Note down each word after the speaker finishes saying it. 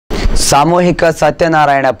ಸಾಮೂಹಿಕ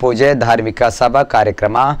ಸತ್ಯನಾರಾಯಣ ಪೂಜೆ, ಧಾರ್ಮಿಕ ಸಭಾ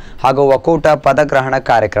ಕಾರ್ಯಕ್ರಮ ಹಾಗೂ ಒಕ್ಕೂಟ ಪದಗ್ರಹಣ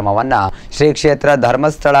ಕಾರ್ಯಕ್ರಮವನ್ನು ಶ್ರೀ ಕ್ಷೇತ್ರ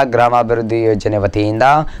ಧರ್ಮಸ್ಥಳ ಗ್ರಾಮಾಭಿವೃದ್ಧಿ ಯೋಜನೆ ವತಿಯಿಂದ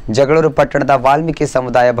ಜಗಳೂರು ಪಟ್ಟಣದ ವಾಲ್ಮೀಕಿ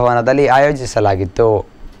ಸಮುದಾಯ ಭವನದಲ್ಲಿ ಆಯೋಜಿಸಲಾಗಿತ್ತು.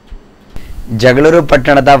 ಜಗಳೂರು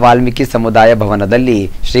ಪಟ್ಟಣದ ವಾಲ್ಮೀಕಿ ಸಮುದಾಯ ಭವನದಲ್ಲಿ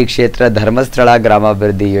ಶ್ರೀ ಕ್ಷೇತ್ರ ಧರ್ಮಸ್ಥಳ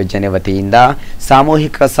ಗ್ರಾಮಾಭಿವೃದ್ಧಿ ಯೋಜನೆ ವತಿಯಿಂದ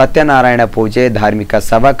ಸಾಮೂಹಿಕ ಸತ್ಯನಾರಾಯಣ ಪೂಜೆ, ಧಾರ್ಮಿಕ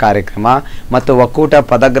ಸಭಾ ಕಾರ್ಯಕ್ರಮ ಮತ್ತು ಒಕ್ಕೂಟ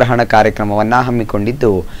ಪದಗ್ರಹಣ ಕಾರ್ಯಕ್ರಮವನ್ನು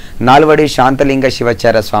ಹಮ್ಮಿಕೊಂಡಿದ್ದು, ನಾಲ್ವಡಿ ಶಾಂತಲಿಂಗ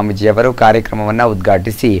ಶಿವಾಚಾರ್ಯ ಸ್ವಾಮೀಜಿಯವರು ಕಾರ್ಯಕ್ರಮವನ್ನು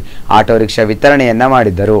ಉದ್ಘಾಟಿಸಿ ಆಟೋ ರಿಕ್ಷಾ ವಿತರಣೆಯನ್ನ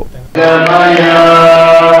ಮಾಡಿದರು.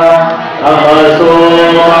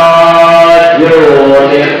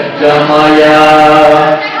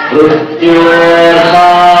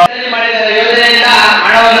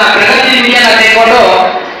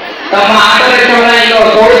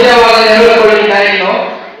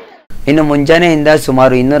 ಇನ್ನು ಮುಂಜಾನೆಯಿಂದ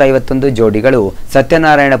ಸುಮಾರು 251 ಜೋಡಿಗಳು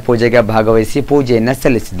ಸತ್ಯನಾರಾಯಣ ಪೂಜೆಗೆ ಭಾಗವಹಿಸಿ ಪೂಜೆಯನ್ನು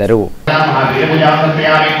ಸಲ್ಲಿಸಿದರು.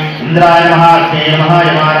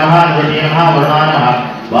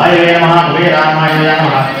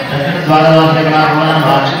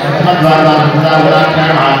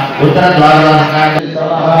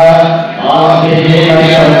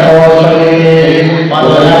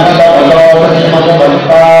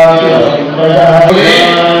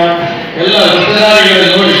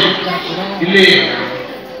 ಇಲ್ಲಿ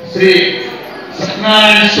ಶ್ರೀ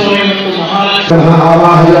ಸತ್ಯನಾರಾಯಣ ಸ್ವಾಮಿ ಮತ್ತು ಮಹಾಲಕ್ಷ್ಮಿ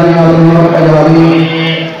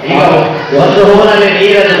ಒಂದು ಹೂವಿನಲ್ಲಿ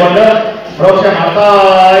ನೀರೆಂದುಕೊಂಡು ಪ್ರೋಕ್ಷ ಮಾಡ್ತಾ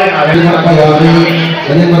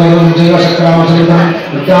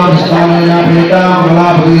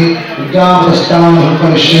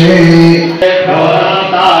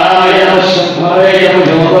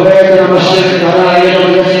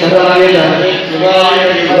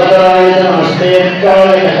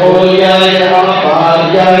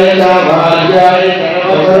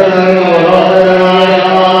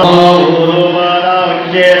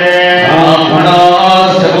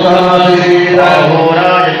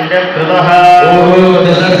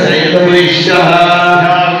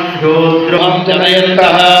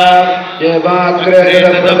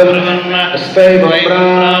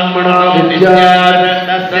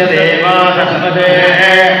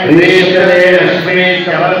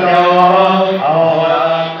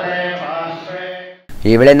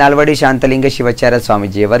ಈ ವೇಳೆ ನಾಲ್ವಡಿ ಶಾಂತಲಿಂಗ ಶಿವಾಚಾರ್ಯ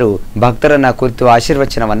ಸ್ವಾಮೀಜಿಯವರು ಭಕ್ತರನ್ನ ಕುರಿತು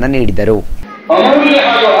ಆಶೀರ್ವಚನವನ್ನ ನೀಡಿದರು. ಅಮೂಲ್ಯ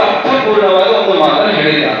ಹಾಗೂ ಅರ್ಥಪೂರ್ಣವಾದ ಒಂದು ಮಾತನ್ನು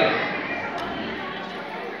ಹೇಳಿದ್ದಾರೆ.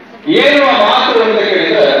 ಏನು ಆ ಮಾತು ಅಂತ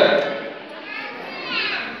ಕೇಳಿದ್ರೆ,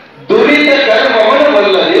 ದುರಿತ ಕರ್ಮವನ್ನು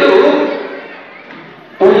ಬಲ್ಲದಿರು,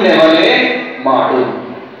 ಪುಣ್ಯವನ್ನೇ ಮಾಡು.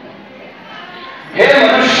 ಹೇ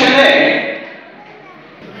ಮನುಷ್ಯನೇ,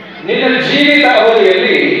 ನಿನ್ನ ಜೀವಿತ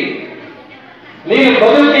ಅವಧಿಯಲ್ಲಿ ನೀನು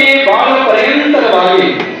ಬದುಕಿ ಬಾಳು ಪರ್ಯಂತರವಾಗಿ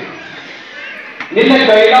ನಿನ್ನ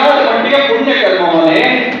ಕೈಲಾದ ಮಟ್ಟಿಗೆ ಪುಣ್ಯ ಕರ್ಮವನ್ನೇ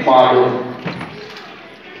ಮಾಡು.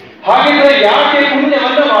 ಹಾಗಿದ್ರೆ ಯಾಕೆ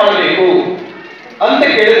ಪುಣ್ಯವನ್ನು ಮಾಡಬೇಕು ಅಂತ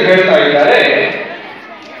ಹೇಳ್ತಾ ಇದ್ದಾರೆ.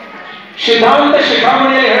 ಸಿದ್ಧಾಂತ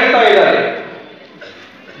ಶಿಖಾಮಣಿಯಲ್ಲಿ ಹೇಳ್ತಾ ಇದ್ದಾರೆ,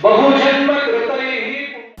 ಬಹುಜನ್ಮ ಕೃತೈ.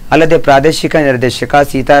 ಅಲ್ಲದೆ ಪ್ರಾದೇಶಿಕ ನಿರ್ದೇಶಕ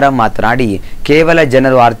ಸೀತಾರಾಮ್ ಮಾತನಾಡಿ, ಕೇವಲ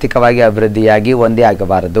ಜನರು ಆರ್ಥಿಕವಾಗಿ ಅಭಿವೃದ್ಧಿಯಾಗಿ ಒಂದೇ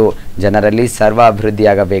ಆಗಬಾರದು. ಜನರಲ್ಲಿ ಸರ್ವ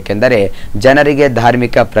ಅಭಿವೃದ್ಧಿಯಾಗಬೇಕೆಂದರೆ ಜನರಿಗೆ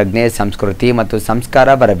ಧಾರ್ಮಿಕ ಪ್ರಜ್ಞೆ, ಸಂಸ್ಕೃತಿ ಮತ್ತು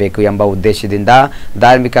ಸಂಸ್ಕಾರ ಬರಬೇಕು ಎಂಬ ಉದ್ದೇಶದಿಂದ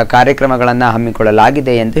ಧಾರ್ಮಿಕ ಕಾರ್ಯಕ್ರಮಗಳನ್ನು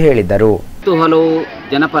ಹಮ್ಮಿಕೊಳ್ಳಲಾಗಿದೆ ಎಂದು ಹೇಳಿದರು. ಹಲವು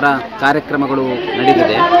ಜನಪರ ಕಾರ್ಯಕ್ರಮಗಳು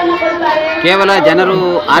ನಡೆದಿದೆ. ಕೇವಲ ಜನರು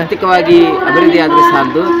ಆರ್ಥಿಕವಾಗಿ ಅಭಿವೃದ್ಧಿ ಆದರೆ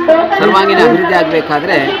ಸಾಲದು, ಸರ್ವಾಂಗೀಣ ಅಭಿವೃದ್ಧಿ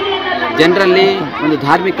ಆಗಬೇಕಾದ್ರೆ ಜನರಲ್ಲಿ ಒಂದು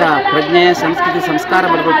ಧಾರ್ಮಿಕ ಪ್ರಜ್ಞೆ, ಸಂಸ್ಕೃತಿ, ಸಂಸ್ಕಾರ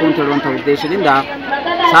ಬರಬೇಕು ಅಂತ ಹೇಳುವಂಥ ಉದ್ದೇಶದಿಂದ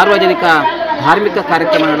ಸಾರ್ವಜನಿಕ ಧಾರ್ಮಿಕ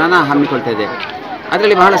ಕಾರ್ಯಕ್ರಮಗಳನ್ನು ಹಮ್ಮಿಕೊಳ್ತಾ ಇದೆ.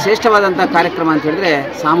 ಅದರಲ್ಲಿ ಬಹಳ ಶ್ರೇಷ್ಠವಾದಂಥ ಕಾರ್ಯಕ್ರಮ ಅಂತ ಹೇಳಿದ್ರೆ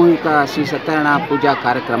ಸಾಮೂಹಿಕ ಶ್ರೀ ಸತ್ಯನಾರಾಯಣ ಪೂಜಾ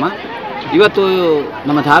ಕಾರ್ಯಕ್ರಮ. ಇವತ್ತು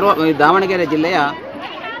ನಮ್ಮ ದಾವಣಗೆರೆ ಜಿಲ್ಲೆಯ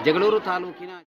ಜಗಳೂರು ತಾಲೂಕಿನ